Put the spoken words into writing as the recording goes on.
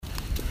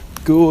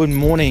Good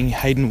morning,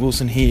 Hayden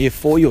Wilson here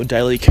for your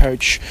Daily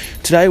Coach.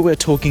 Today we're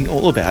talking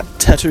all about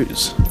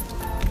tattoos.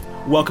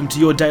 Welcome to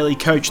Your Daily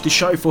Coach, the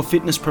show for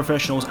fitness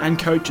professionals and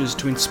coaches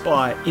to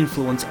inspire,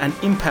 influence and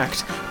impact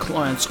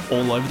clients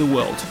all over the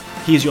world.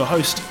 Here's your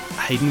host,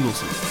 Hayden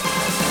Wilson.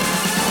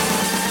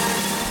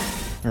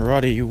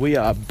 Alrighty, we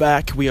are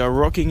back, we are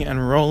rocking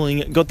and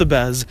rolling, got the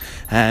baz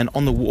and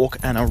on the walk,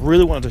 and I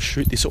really wanted to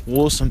shoot this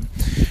awesome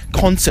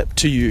concept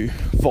to you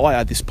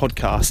via this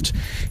podcast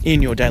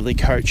in Your Daily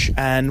Coach.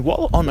 And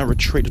while on a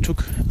retreat, I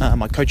took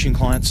my coaching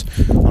clients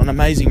on an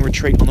amazing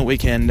retreat on the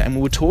weekend, and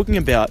we were talking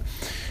about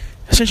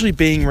essentially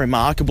being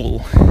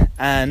remarkable,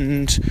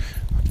 and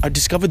I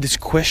discovered this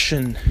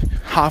question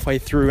halfway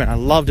through and I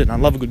loved it, and I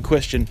love a good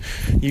question,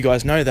 you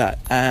guys know that.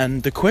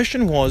 And the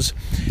question was,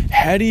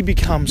 how do you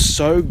become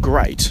so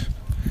great?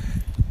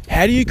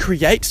 How do you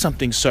create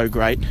something so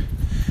great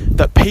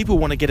that people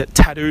want to get it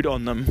tattooed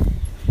on them?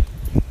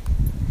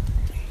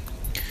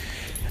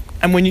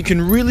 And when you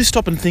can really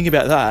stop and think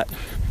about that,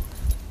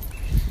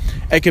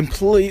 it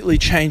completely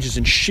changes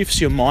and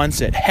shifts your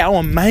mindset. How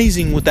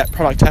amazing would that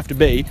product have to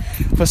be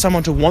for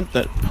someone to want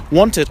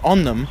it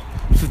on them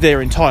for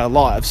their entire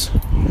lives?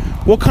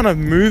 What kind of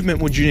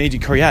movement would you need to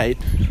create?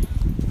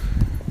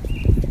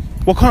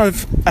 What kind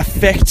of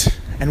effect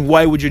and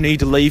way would you need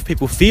to leave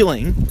people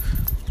feeling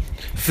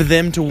for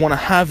them to want to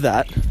have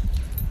that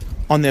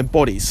on their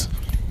bodies?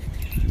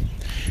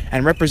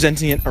 And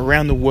representing it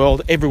around the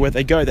world, everywhere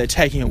they go, they're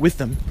taking it with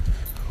them.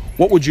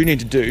 What would you need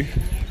to do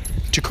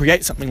to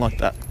create something like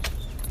that?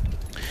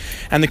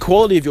 And the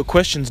quality of your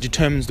questions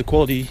determines the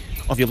quality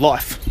of your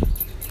life,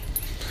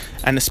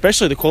 and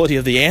especially the quality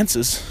of the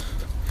answers.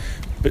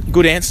 But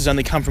good answers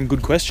only come from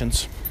good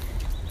questions.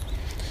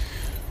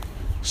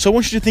 So I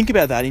want you to think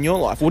about that in your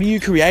life. What are you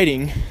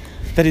creating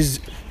that is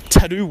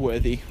tattoo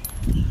worthy?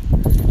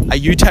 Are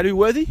you tattoo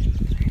worthy?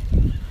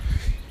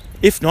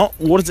 If not,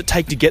 what does it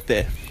take to get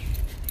there?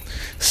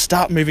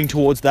 Start moving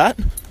towards that.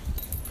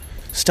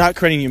 Start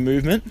creating your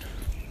movement.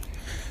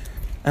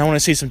 And I want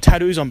to see some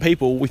tattoos on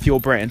people with your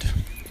brand.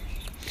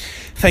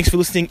 Thanks for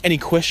listening. Any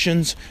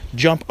questions,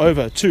 jump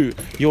over to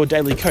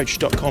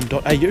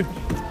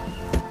yourdailycoach.com.au.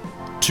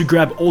 To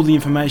grab all the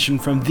information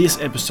from this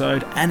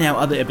episode and our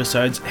other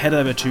episodes, head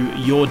over to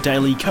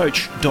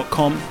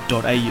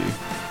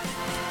yourdailycoach.com.au.